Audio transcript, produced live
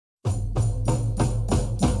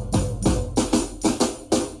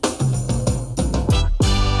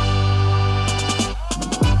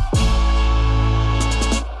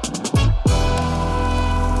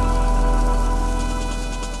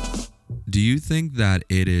think that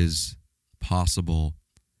it is possible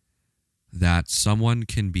that someone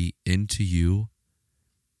can be into you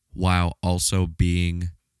while also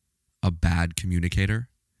being a bad communicator?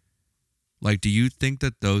 Like, do you think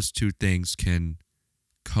that those two things can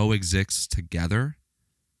coexist together,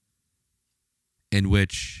 in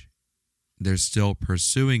which they're still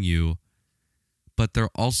pursuing you, but they're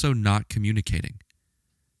also not communicating?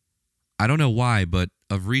 I don't know why, but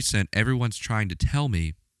of recent, everyone's trying to tell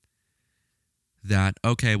me that,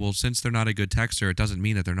 okay, well, since they're not a good texter, it doesn't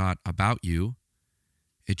mean that they're not about you.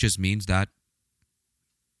 It just means that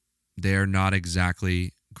they're not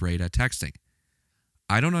exactly great at texting.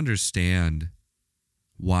 I don't understand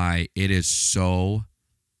why it is so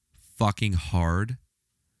fucking hard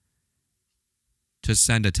to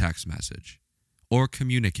send a text message or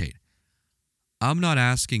communicate. I'm not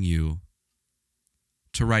asking you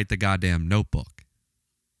to write the goddamn notebook,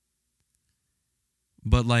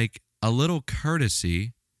 but like a little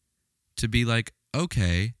courtesy to be like,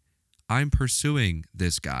 okay, I'm pursuing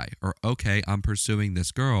this guy, or okay, I'm pursuing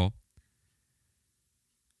this girl.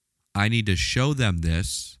 I need to show them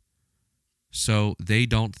this so they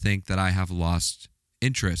don't think that I have lost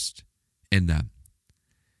interest in them.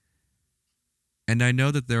 And I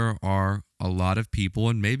know that there are a lot of people,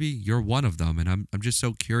 and maybe you're one of them, and I'm just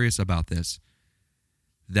so curious about this,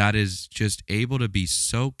 that is just able to be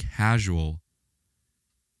so casual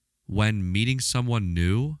when meeting someone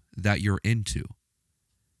new that you're into.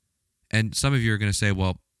 And some of you are going to say,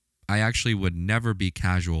 well, I actually would never be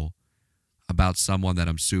casual about someone that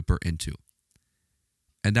I'm super into.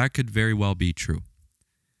 And that could very well be true.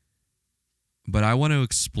 But I want to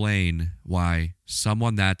explain why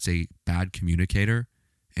someone that's a bad communicator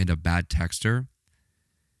and a bad texter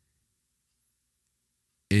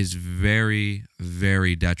is very,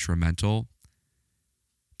 very detrimental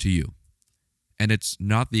to you. And it's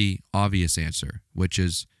not the obvious answer, which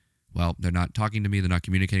is, well, they're not talking to me, they're not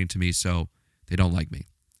communicating to me, so they don't like me.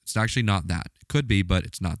 It's actually not that. It could be, but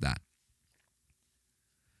it's not that.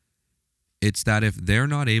 It's that if they're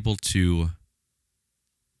not able to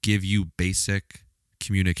give you basic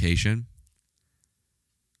communication,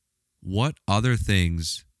 what other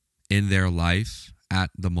things in their life at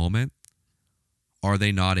the moment are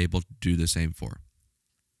they not able to do the same for?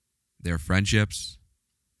 Their friendships,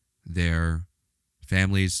 their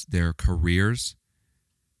families, their careers.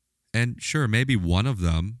 And sure, maybe one of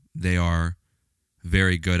them they are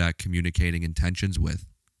very good at communicating intentions with.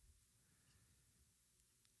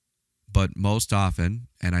 But most often,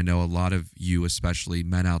 and I know a lot of you, especially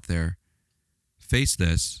men out there, face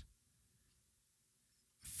this,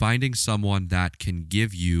 finding someone that can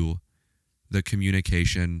give you the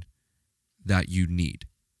communication that you need.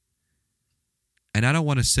 And I don't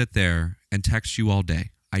want to sit there and text you all day.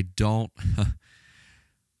 I don't,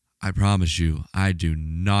 I promise you, I do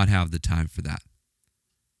not have the time for that.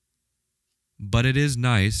 But it is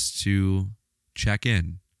nice to check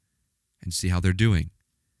in and see how they're doing.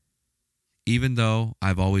 Even though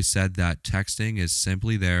I've always said that texting is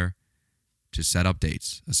simply there to set up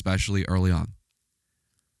dates, especially early on.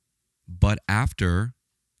 But after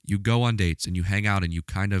you go on dates and you hang out and you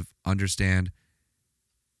kind of understand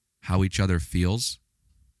how each other feels,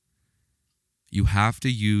 you have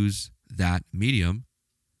to use that medium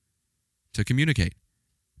to communicate.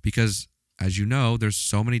 Because as you know, there's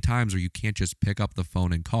so many times where you can't just pick up the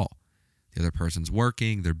phone and call. The other person's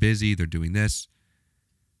working, they're busy, they're doing this.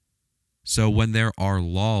 So when there are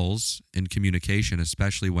lulls in communication,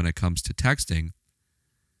 especially when it comes to texting,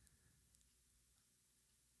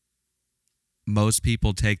 most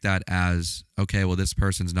people take that as, okay, well, this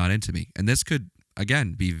person's not into me. And this could,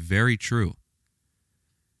 again, be very true.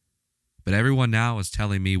 But everyone now is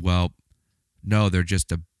telling me, well, no, they're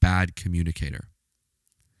just a bad communicator.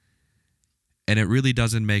 And it really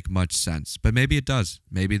doesn't make much sense. But maybe it does.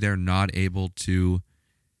 Maybe they're not able to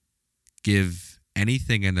give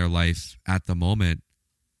anything in their life at the moment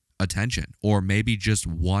attention, or maybe just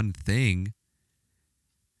one thing.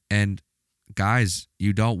 And guys,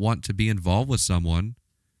 you don't want to be involved with someone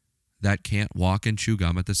that can't walk and chew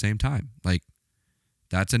gum at the same time. Like,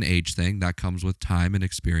 that's an age thing that comes with time and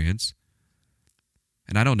experience.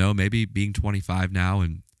 And I don't know, maybe being 25 now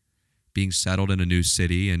and being settled in a new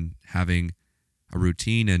city and having a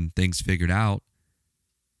routine and things figured out.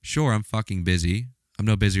 Sure, I'm fucking busy. I'm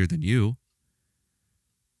no busier than you.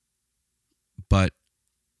 But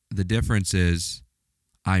the difference is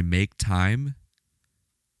I make time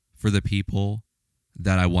for the people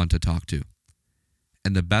that I want to talk to.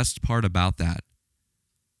 And the best part about that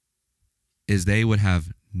is they would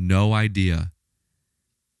have no idea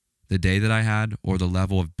the day that I had or the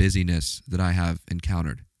level of busyness that I have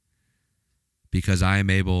encountered. because I am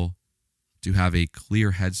able to have a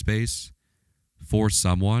clear headspace for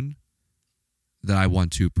someone that I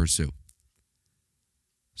want to pursue.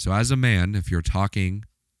 So as a man, if you're talking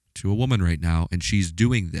to a woman right now and she's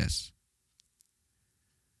doing this,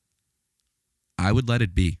 I would let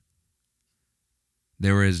it be.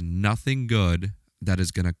 There is nothing good that is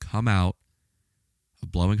going to come out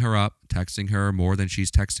of blowing her up, texting her more than she's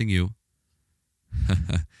texting you.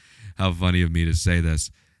 How funny of me to say this.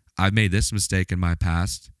 I've made this mistake in my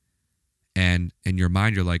past, and in your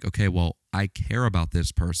mind, you're like, okay, well, I care about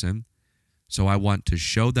this person, so I want to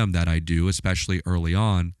show them that I do, especially early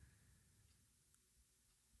on.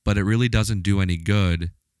 But it really doesn't do any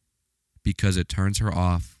good because it turns her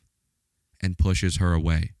off and pushes her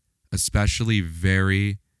away, especially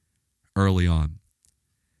very early on.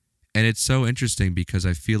 And it's so interesting because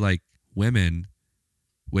I feel like women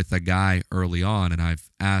with a guy early on, and I've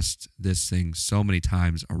asked this thing so many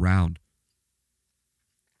times around,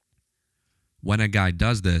 when a guy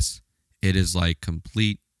does this, it is like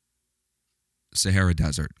complete Sahara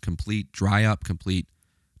Desert, complete dry up, complete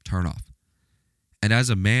turn off. And as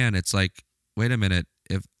a man, it's like, wait a minute,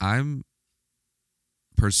 if I'm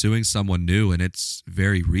pursuing someone new and it's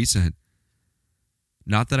very recent,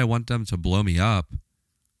 not that I want them to blow me up,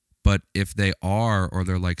 but if they are, or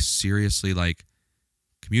they're like seriously like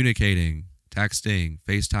communicating, texting,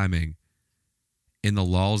 FaceTiming in the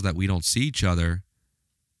lulls that we don't see each other,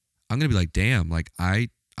 I'm going to be like, damn, like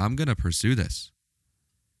I'm going to pursue this.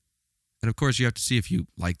 And of course you have to see if you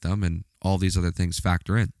like them and all these other things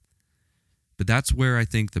factor in. But that's where I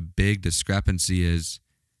think the big discrepancy is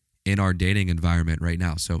in our dating environment right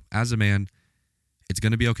now. So as a man, it's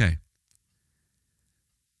going to be okay.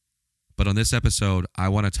 But on this episode, I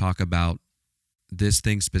want to talk about this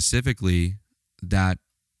thing specifically, that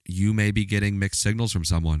you may be getting mixed signals from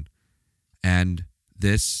someone. And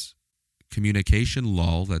this communication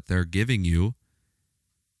lull that they're giving you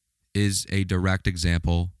is a direct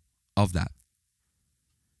example of that.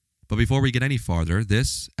 But before we get any farther,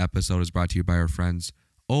 this episode is brought to you by our friends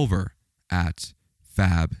over at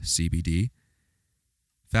Fab CBD.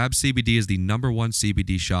 Fab CBD is the #1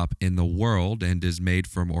 CBD shop in the world and is made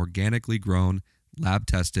from organically grown,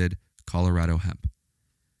 lab-tested Colorado hemp.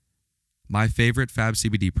 My favorite Fab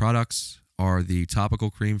CBD products are the topical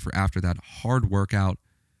cream for after that hard workout,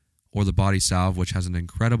 or the body salve, which has an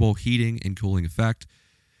incredible heating and cooling effect,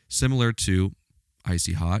 similar to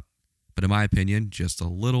Icy Hot, but in my opinion, just a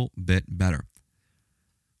little bit better.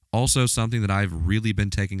 Also, something that I've really been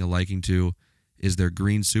taking a liking to is their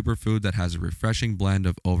green superfood that has a refreshing blend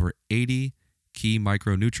of over 80 key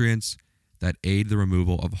micronutrients that aid the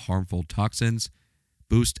removal of harmful toxins,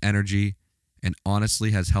 boost energy, and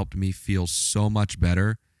honestly has helped me feel so much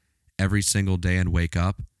better every single day and wake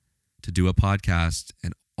up to do a podcast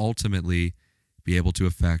and ultimately be able to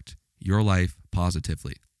affect your life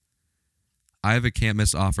positively. I have a can't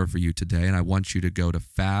miss offer for you today, and I want you to go to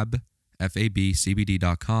fabcbd.com.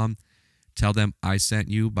 Tell them I sent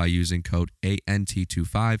you by using code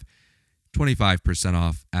ANT25, 25%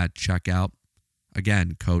 off at checkout.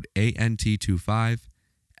 Again, code ANT25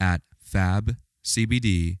 at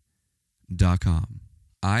fabcbd.com.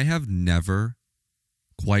 I have never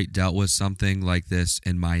quite dealt with something like this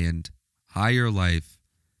in my entire life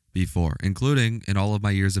before, including in all of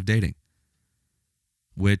my years of dating,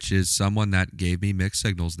 which is someone that gave me mixed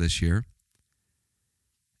signals this year.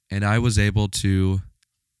 And I was able to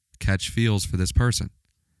catch feels for this person.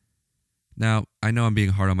 Now, I know I'm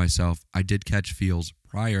being hard on myself. I did catch feels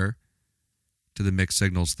prior to the mixed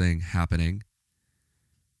signals thing happening,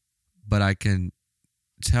 but I can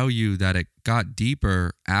tell you that it got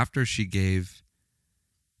deeper after she gave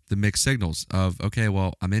the mixed signals of, okay,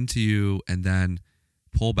 well, I'm into you, and then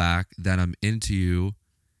pull back, then I'm into you,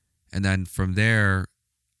 and then from there,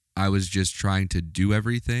 I was just trying to do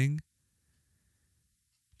everything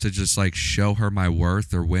to just like show her my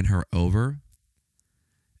worth or win her over.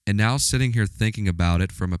 And now sitting here thinking about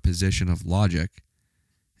it from a position of logic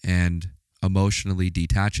and emotionally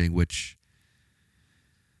detaching, which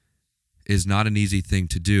is not an easy thing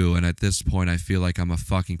to do. And at this point, I feel like I'm a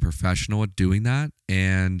fucking professional at doing that.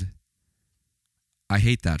 And I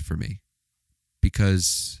hate that for me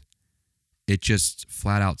because it just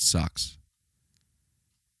flat out sucks.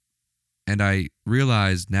 And I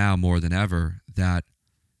realize now more than ever that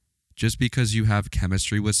just because you have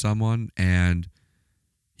chemistry with someone and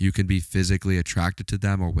you can be physically attracted to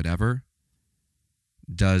them or whatever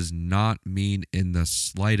does not mean in the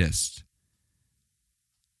slightest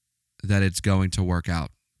that it's going to work out.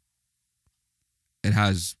 It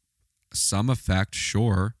has some effect,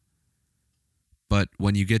 sure, but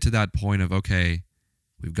when you get to that point of, okay,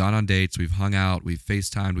 We've gone on dates, we've hung out, we've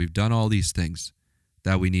FaceTimed, we've done all these things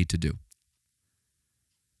that we need to do.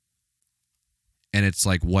 And it's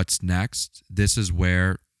like, what's next? This is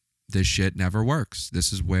where this shit never works.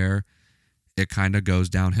 This is where it kind of goes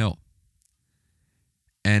downhill.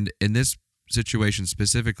 And in this situation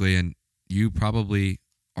specifically, and you probably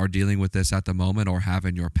are dealing with this at the moment or have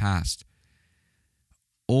in your past,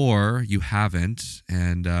 or you haven't,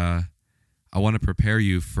 and I want to prepare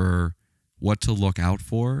you for what to look out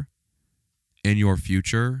for in your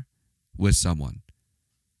future with someone.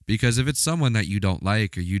 Because if it's someone that you don't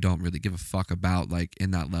like or you don't really give a fuck about, like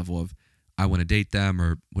in that level of I want to date them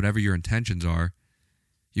or whatever your intentions are,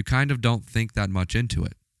 you kind of don't think that much into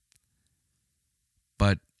it.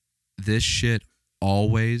 But this shit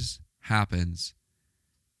always happens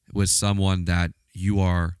with someone that you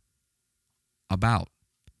are about.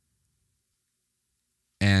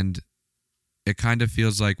 And it kind of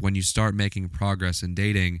feels like when you start making progress in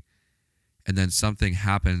dating and then something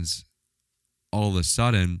happens all of a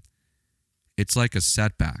sudden, it's like a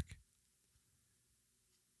setback.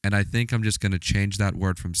 And I think I'm just going to change that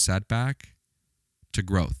word from setback to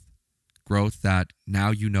growth. Growth that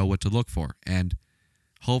now you know what to look for. And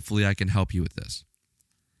hopefully I can help you with this.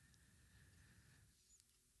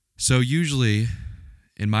 So usually,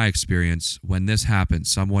 in my experience, when this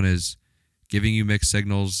happens, someone is giving you mixed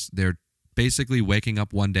signals. They're basically waking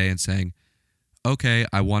up one day and saying, okay,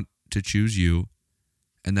 I want to choose you.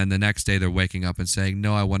 And then the next day they're waking up and saying,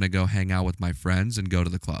 no, I want to go hang out with my friends and go to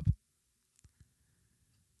the club.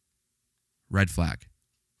 Red flag,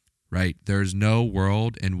 right? There's no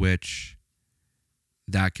world in which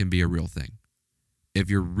that can be a real thing. If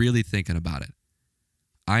you're really thinking about it,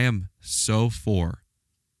 I am so for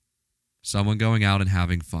someone going out and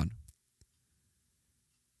having fun.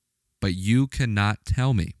 But you cannot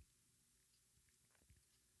tell me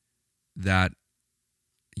that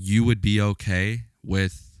you would be okay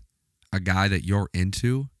with a guy that you're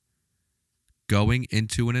into going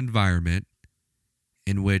into an environment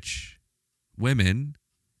in which women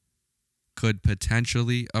could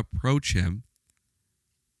potentially approach him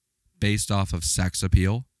based off of sex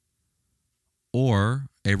appeal or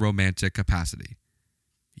a romantic capacity.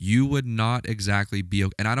 You would not exactly be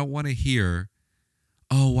okay. And I don't want to hear,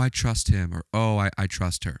 oh, I trust him, or oh, I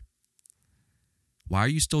trust her. Why are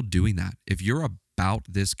you still doing that? If you're about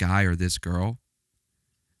this guy or this girl,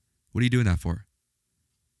 what are you doing that for?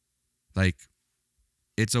 Like,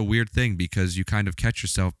 it's a weird thing because you kind of catch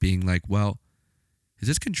yourself being like, well, is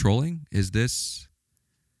this controlling? Is this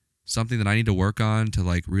something that I need to work on to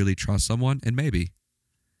like really trust someone? And maybe.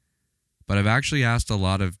 But I've actually asked a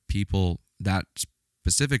lot of people that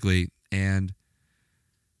specifically, and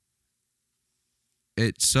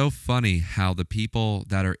it's so funny how the people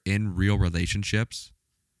that are in real relationships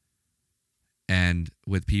and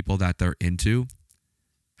with people that they're into,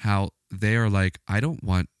 how they are like, I don't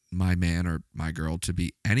want my man or my girl to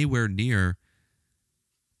be anywhere near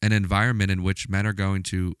an environment in which men are going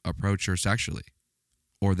to approach her sexually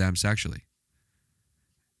or them sexually.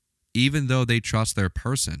 Even though they trust their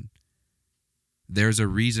person, there's a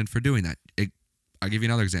reason for doing that. I'll give you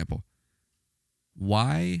another example.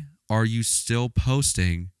 Why are you still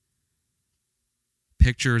posting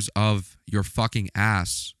pictures of your fucking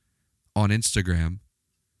ass on Instagram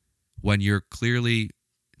when you're clearly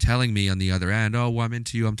telling me on the other end, oh, well, I'm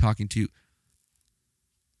into you, I'm talking to you?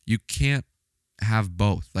 You can't have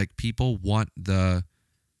both. Like, people want the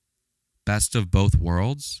best of both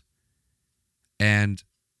worlds, and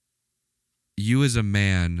you as a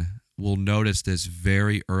man will notice this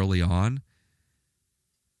very early on.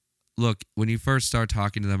 Look, when you first start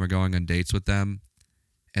talking to them or going on dates with them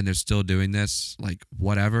and they're still doing this, like,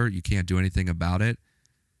 whatever, you can't do anything about it.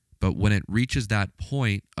 But when it reaches that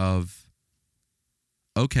point of,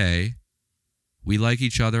 okay, we like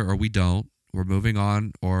each other or we don't, we're moving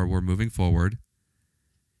on or we're moving forward,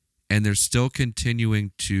 and they're still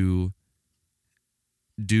continuing to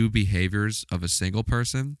do behaviors of a single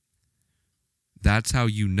person, that's how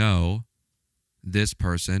you know this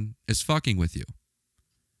person is fucking with you.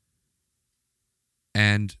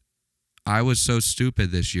 And I was so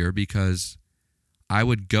stupid this year because I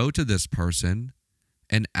would go to this person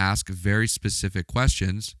and ask very specific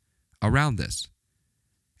questions around this.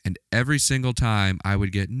 And every single time I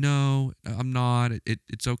would get, no, I'm not,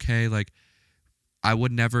 it's okay. Like, I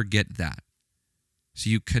would never get that. So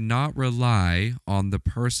you cannot rely on the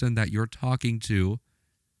person that you're talking to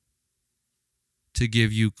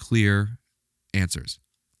give you clear answers.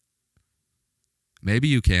 Maybe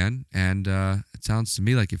you can, and it sounds to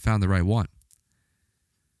me like you found the right one.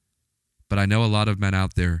 But I know a lot of men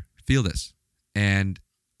out there feel this. And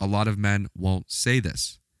a lot of men won't say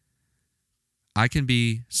this. I can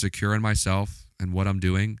be secure in myself and what I'm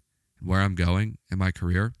doing, where I'm going in my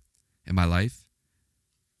career, in my life.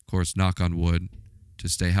 Of course, knock on wood, to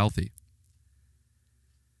stay healthy.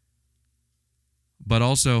 But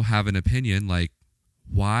also have an opinion like,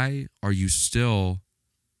 why are you still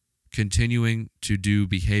continuing to do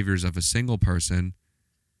behaviors of a single person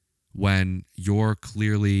when you're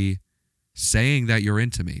clearly saying that you're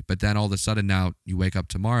into me, but then all of a sudden now you wake up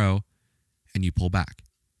tomorrow and you pull back?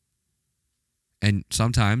 And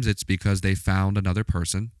sometimes it's because they found another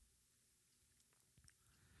person,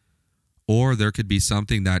 or there could be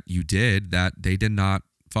something that you did that they did not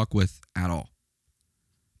fuck with at all.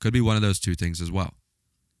 Could be one of those two things as well.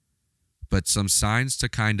 But some signs to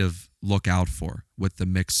kind of look out for with the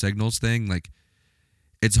mixed signals thing, like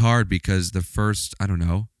it's hard because the first,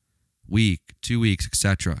 week, 2 weeks,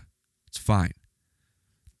 etc., it's fine.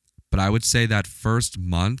 But I would say that first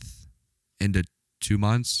month into 2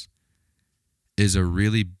 months is a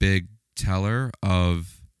really big teller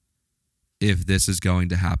of if this is going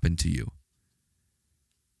to happen to you.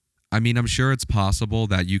 I mean, I'm sure it's possible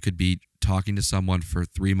that you could be talking to someone for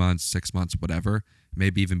 3 months, 6 months, whatever,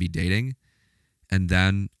 maybe even be dating, and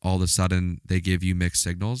then all of a sudden they give you mixed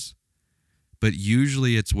signals. But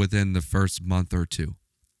usually it's within the first month or two.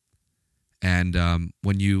 And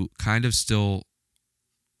when you kind of still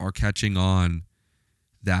are catching on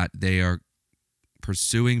that they are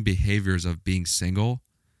pursuing behaviors of being single,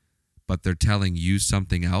 but they're telling you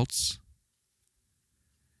something else,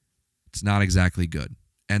 it's not exactly good.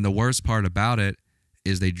 And the worst part about it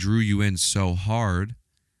is they drew you in so hard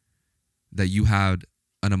that you had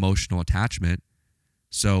an emotional attachment.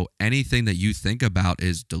 So anything that you think about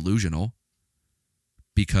is delusional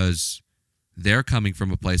because they're coming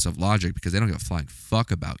from a place of logic because they don't give a flying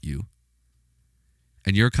fuck about you.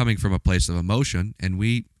 And you're coming from a place of emotion, and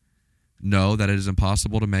we know that it is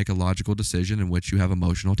impossible to make a logical decision in which you have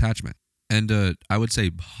emotional attachment. And I would say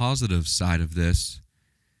positive side of this,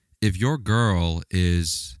 if your girl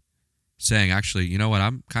is saying, actually, you know what,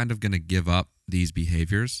 I'm kind of going to give up these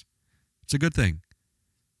behaviors, it's a good thing.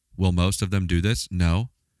 Will most of them do this? No,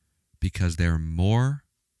 because they're more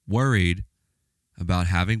worried about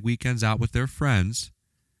having weekends out with their friends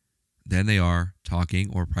than they are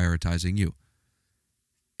talking or prioritizing you.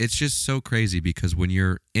 It's just so crazy because when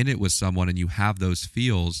you're in it with someone and you have those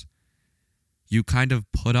feels, you kind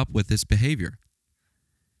of put up with this behavior.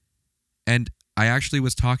 And I actually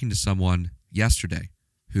was talking to someone yesterday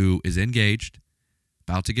who is engaged,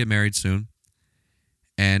 about to get married soon,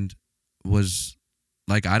 and was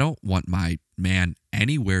like, I don't want my man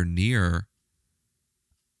anywhere near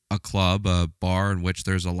a club, a bar in which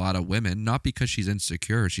there's a lot of women, not because she's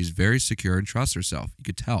insecure. She's very secure and trusts herself. You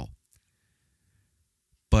could tell.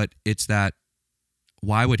 But it's that,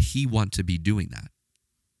 why would he want to be doing that?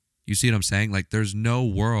 You see what I'm saying? Like, there's no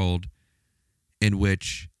world in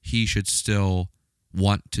which he should still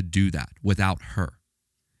want to do that without her.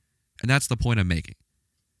 And that's the point I'm making.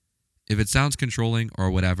 If it sounds controlling or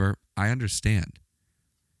whatever, I understand.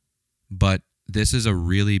 But this is a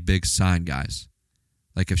really big sign, guys.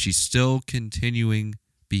 Like, if she's still continuing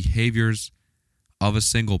behaviors of a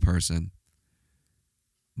single person,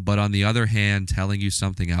 but on the other hand, telling you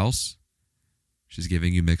something else, she's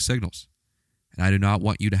giving you mixed signals. And I do not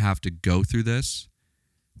want you to have to go through this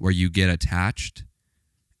where you get attached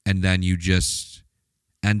and then you just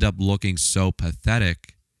end up looking so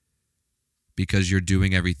pathetic because you're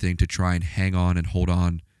doing everything to try and hang on and hold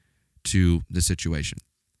on to the situation.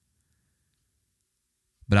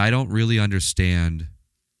 But I don't really understand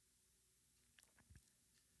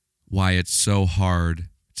why it's so hard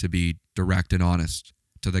to be direct and honest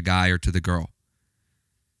to the guy or to the girl.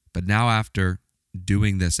 But now after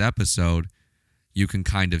doing this episode, you can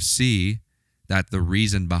kind of see that the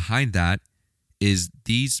reason behind that is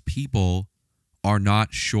these people are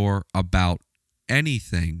not sure about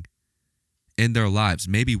anything in their lives,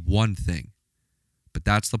 maybe one thing. But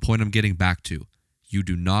that's the point I'm getting back to. You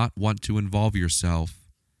do not want to involve yourself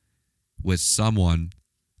with someone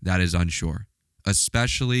that is unsure,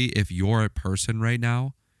 especially if you're a person right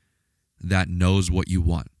now that knows what you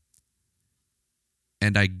want.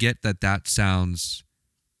 And I get that that sounds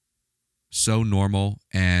so normal,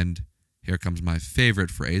 and here comes my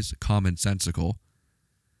favorite phrase, commonsensical.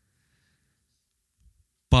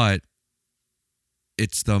 But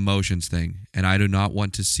it's the emotions thing, and I do not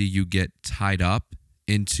want to see you get tied up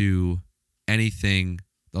into anything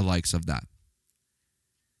the likes of that.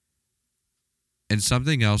 And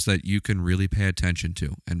something else that you can really pay attention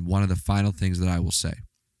to, and one of the final things that I will say,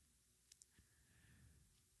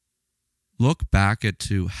 look back at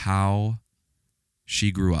to how she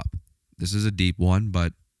grew up. This is a deep one,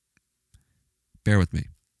 but bear with me.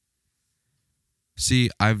 See,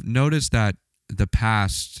 I've noticed that the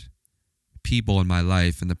past people in my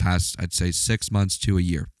life, in the past, I'd say 6 months to a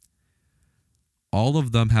year, all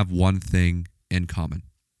of them have one thing in common.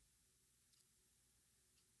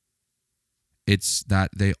 It's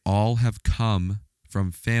that they all have come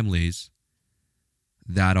from families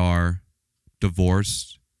that are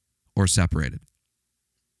divorced or separated.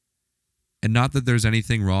 And not that there's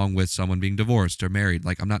anything wrong with someone being divorced or married.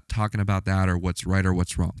 Like, I'm not talking about that or what's right or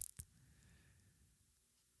what's wrong.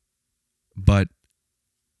 But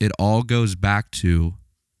it all goes back to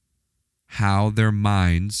how their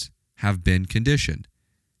minds have been conditioned.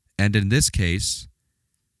 And in this case,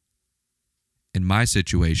 in my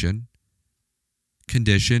situation,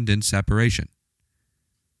 conditioned in separation.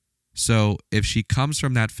 So if she comes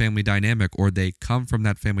from that family dynamic, or they come from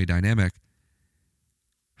that family dynamic,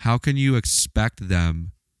 how can you expect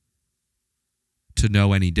them to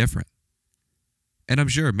know any different? And I'm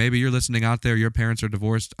sure maybe you're listening out there, your parents are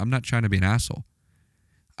divorced. I'm not trying to be an asshole.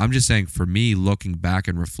 I'm just saying, for me, looking back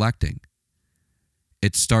and reflecting,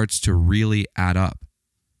 it starts to really add up,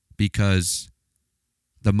 because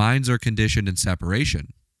the minds are conditioned in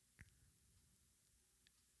separation.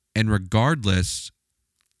 And regardless,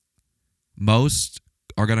 most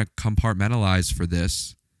are going to compartmentalize for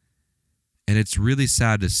this. And it's really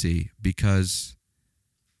sad to see, because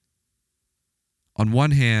on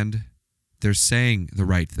one hand, they're saying the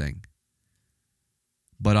right thing,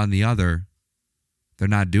 but on the other, they're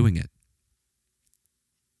not doing it.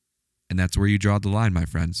 And that's where you draw the line, my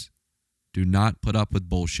friends. Do not put up with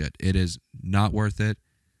bullshit. It is not worth it.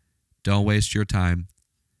 Don't waste your time.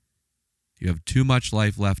 You have too much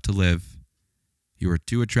life left to live. You are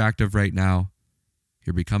too attractive right now.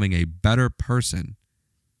 You're becoming a better person.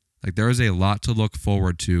 Like, there is a lot to look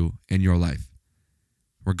forward to in your life,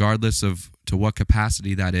 regardless of to what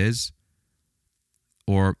capacity that is,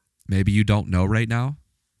 or maybe you don't know right now.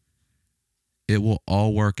 It will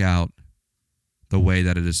all work out the way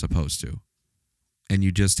that it is supposed to. And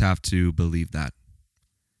you just have to believe that,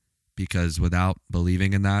 because without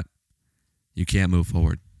believing in that, you can't move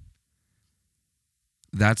forward.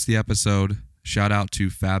 That's the episode. Shout out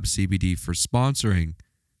to Fab CBD for sponsoring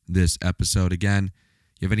this episode. Again,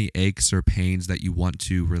 you have any aches or pains that you want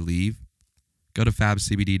to relieve, go to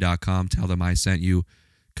fabcbd.com. Tell them I sent you.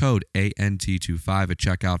 Code ANT25 at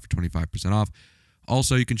checkout for 25% off.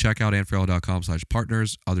 Also, you can check out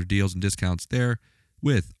anfrail.com/partners. Other deals and discounts there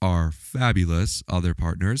with our fabulous other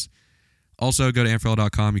partners. Also, go to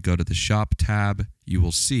anfrail.com. You go to the shop tab. You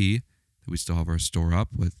will see that we still have our store up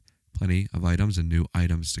with plenty of items and new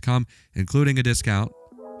items to come, including a discount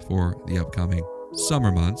for the upcoming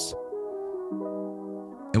summer months.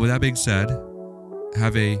 And with that being said,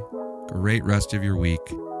 have a great rest of your week.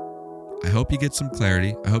 I hope you get some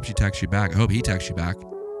clarity. I hope she texts you back. I hope he texts you back.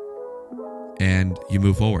 And you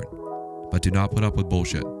move forward. But do not put up with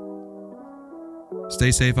bullshit.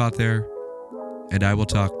 Stay safe out there. And I will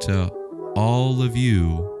talk to all of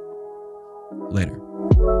you later.